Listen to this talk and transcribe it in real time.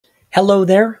Hello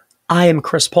there. I am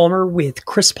Chris Palmer with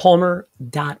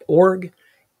chrispalmer.org.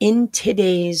 In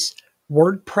today's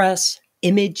WordPress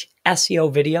image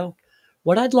SEO video,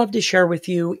 what I'd love to share with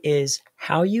you is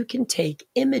how you can take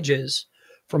images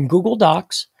from Google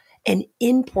Docs and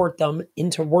import them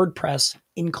into WordPress,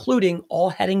 including all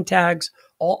heading tags,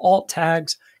 all alt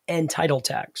tags, and title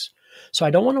tags. So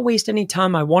I don't want to waste any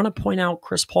time. I want to point out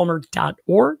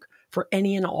chrispalmer.org for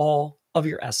any and all of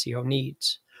your SEO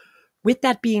needs. With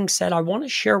that being said, I want to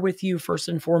share with you first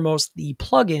and foremost the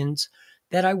plugins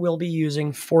that I will be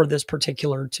using for this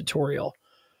particular tutorial.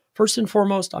 First and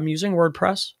foremost, I'm using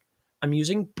WordPress. I'm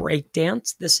using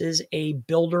Breakdance. This is a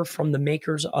builder from the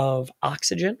makers of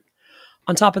Oxygen.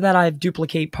 On top of that, I have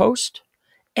Duplicate Post.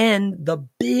 And the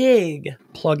big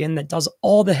plugin that does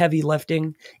all the heavy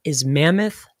lifting is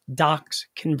Mammoth Docs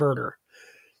Converter.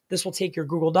 This will take your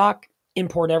Google Doc,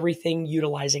 import everything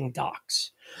utilizing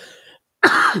Docs.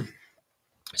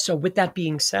 So with that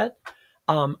being said,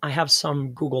 I have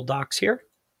some Google Docs here.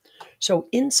 So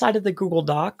inside of the Google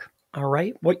Doc, all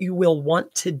right, what you will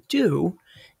want to do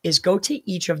is go to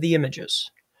each of the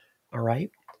images, all right?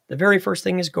 The very first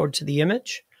thing is go to the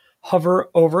image, hover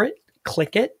over it,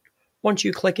 click it. Once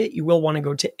you click it, you will want to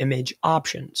go to Image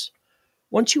Options.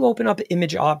 Once you open up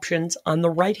Image Options, on the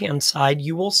right-hand side,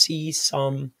 you will see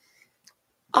some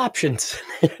options.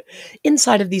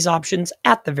 Inside of these options,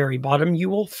 at the very bottom, you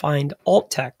will find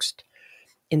alt text.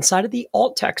 Inside of the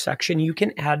alt text section, you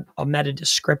can add a meta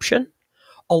description.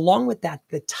 Along with that,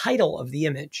 the title of the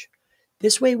image.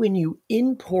 This way, when you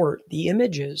import the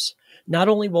images, not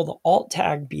only will the alt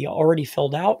tag be already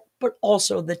filled out, but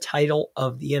also the title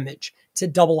of the image. It's a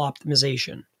double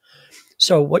optimization.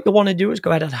 So what you'll want to do is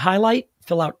go ahead and highlight,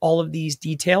 fill out all of these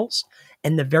details.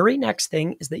 And the very next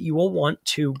thing is that you will want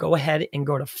to go ahead and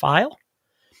go to File.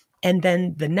 And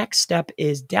then the next step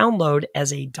is download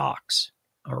as a docs.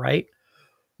 All right.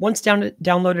 Once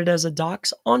downloaded as a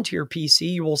docs onto your PC,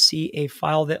 you will see a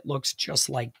file that looks just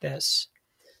like this.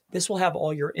 This will have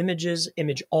all your images,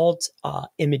 image alts,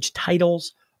 image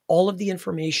titles, all of the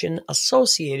information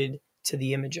associated to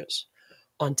the images.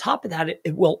 On top of that,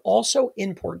 it will also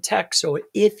import text. So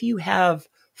if you have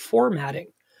formatting,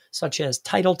 such as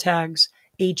title tags,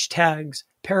 H tags,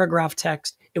 paragraph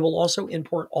text, it will also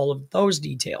import all of those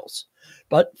details.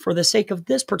 But for the sake of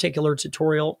this particular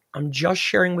tutorial, I'm just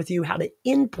sharing with you how to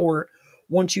import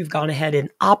once you've gone ahead and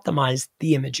optimized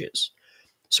the images.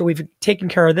 So we've taken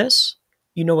care of this.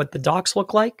 You know what the docs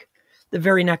look like. The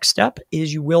very next step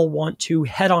is you will want to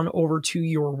head on over to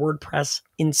your WordPress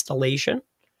installation.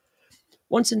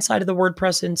 Once inside of the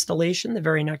WordPress installation, the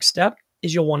very next step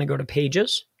is you'll want to go to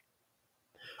Pages.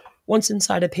 Once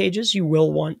inside of Pages, you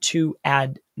will want to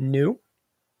add New.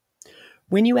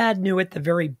 When you add New at the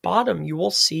very bottom, you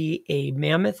will see a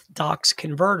Mammoth Docs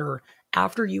Converter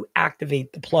after you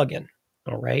activate the plugin.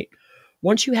 All right.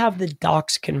 Once you have the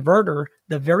Docs Converter,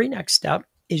 the very next step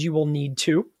is you will need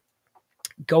to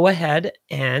go ahead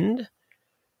and,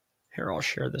 here I'll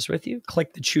share this with you,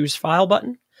 click the Choose File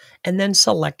button, and then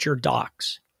select your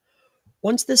docs.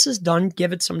 Once this is done,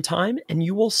 give it some time, and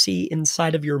you will see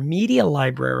inside of your media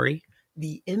library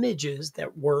the images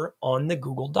that were on the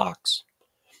Google Docs.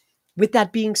 With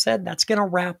that being said, that's going to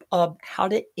wrap up how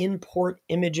to import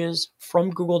images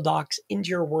from Google Docs into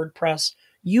your WordPress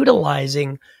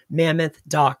utilizing Mammoth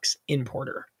Docs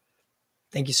Importer.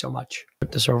 Thank you so much.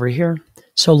 Put this over here.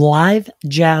 So Live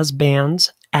Jazz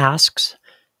Bands asks,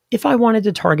 if I wanted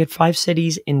to target 5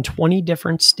 cities in 20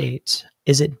 different states,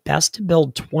 is it best to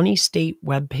build 20 state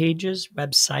web pages,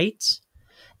 websites,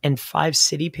 and 5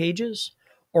 city pages,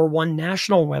 or one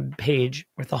national web page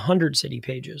with 100 city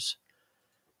pages?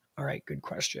 All right, good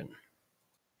question.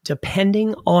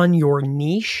 Depending on your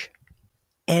niche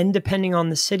and depending on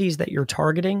the cities that you're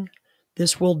targeting,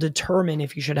 this will determine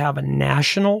if you should have a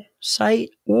national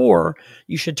site or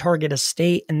you should target a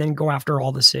state and then go after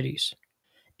all the cities.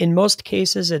 In most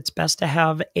cases, it's best to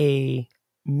have a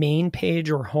main page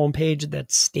or home page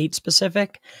that's state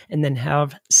specific and then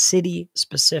have city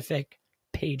specific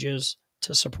pages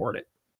to support it.